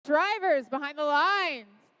Drivers behind the lines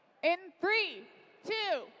in 3, 2,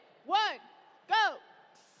 1, go.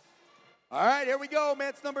 All right, here we go.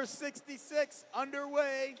 Match number 66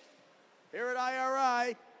 underway here at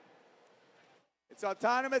IRI. It's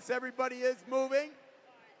autonomous. Everybody is moving.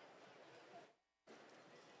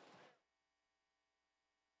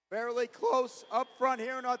 Fairly close up front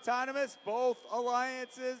here in autonomous. Both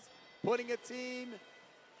alliances putting a team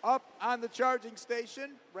up on the charging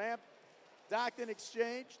station. Ramp docked and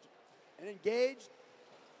exchanged and engaged.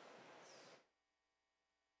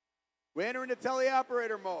 We enter into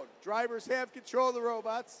teleoperator mode. Drivers have control of the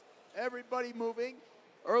robots. Everybody moving.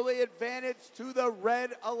 Early advantage to the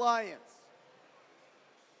Red Alliance.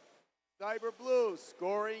 Cyber Blue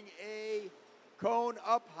scoring a cone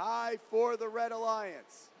up high for the Red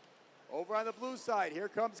Alliance. Over on the blue side, here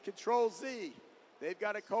comes Control Z. They've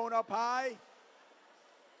got a cone up high,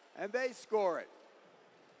 and they score it.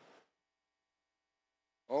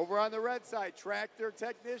 Over on the red side, Tractor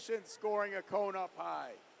Technician scoring a cone up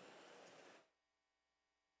high.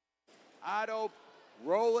 Otto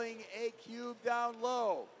rolling a cube down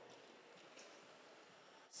low.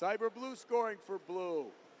 Cyber Blue scoring for Blue.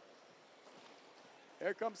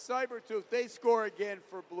 Here comes Cybertooth. They score again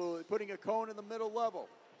for Blue, putting a cone in the middle level.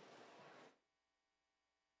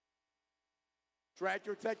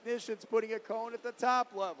 Tractor Technicians putting a cone at the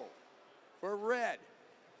top level for Red.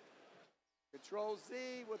 Control Z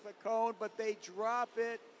with a cone, but they drop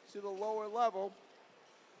it to the lower level.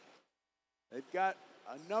 They've got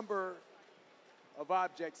a number of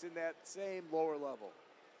objects in that same lower level.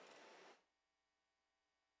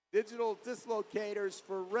 Digital dislocators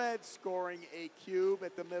for Red scoring a cube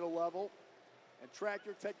at the middle level. And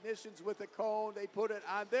Tractor Technicians with a cone, they put it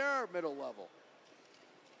on their middle level.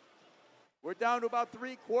 We're down to about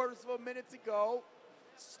 3/4 of a minute to go.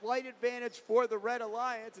 Slight advantage for the Red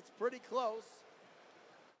Alliance. It's pretty close.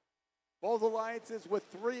 Both alliances with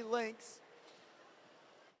 3 links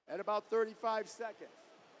at about 35 seconds.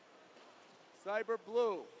 Cyber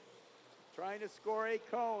Blue trying to score a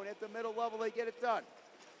cone at the middle level. They get it done.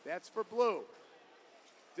 That's for Blue.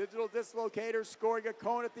 Digital Dislocator scoring a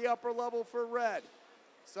cone at the upper level for Red.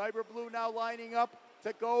 Cyber Blue now lining up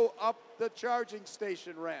to go up the charging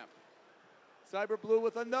station ramp. Cyber Blue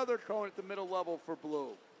with another cone at the middle level for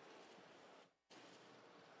Blue.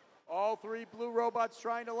 All 3 blue robots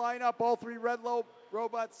trying to line up. All 3 red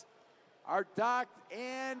robots are docked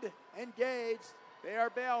and engaged. They are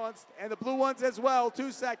balanced. And the blue ones as well.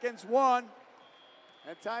 2 seconds, 1.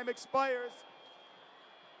 And time expires.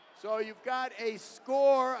 So you've got a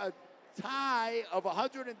score, a tie of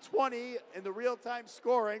 120 in the real-time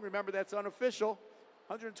scoring. Remember, that's unofficial.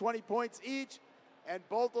 120 points each. And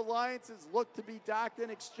both alliances look to be docked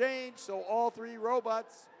and exchanged, so all 3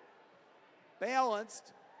 robots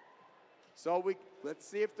balanced. So let's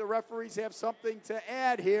see if the referees have something to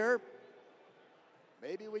add here.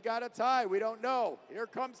 Maybe we got a tie, we don't know. Here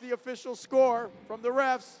comes the official score from the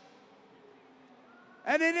refs.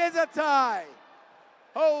 And it is a tie.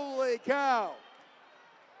 Holy cow.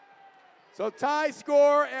 So tie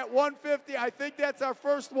score at 150. I think that's our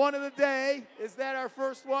first one of the day. Is that our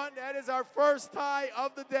first one? That is our first tie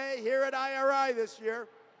of the day here at IRI this year.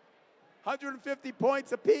 150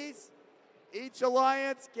 points apiece. Each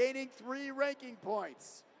alliance gaining 3 ranking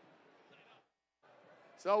points.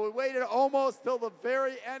 So we waited almost till the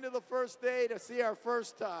very end of the first day to see our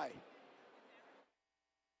first tie.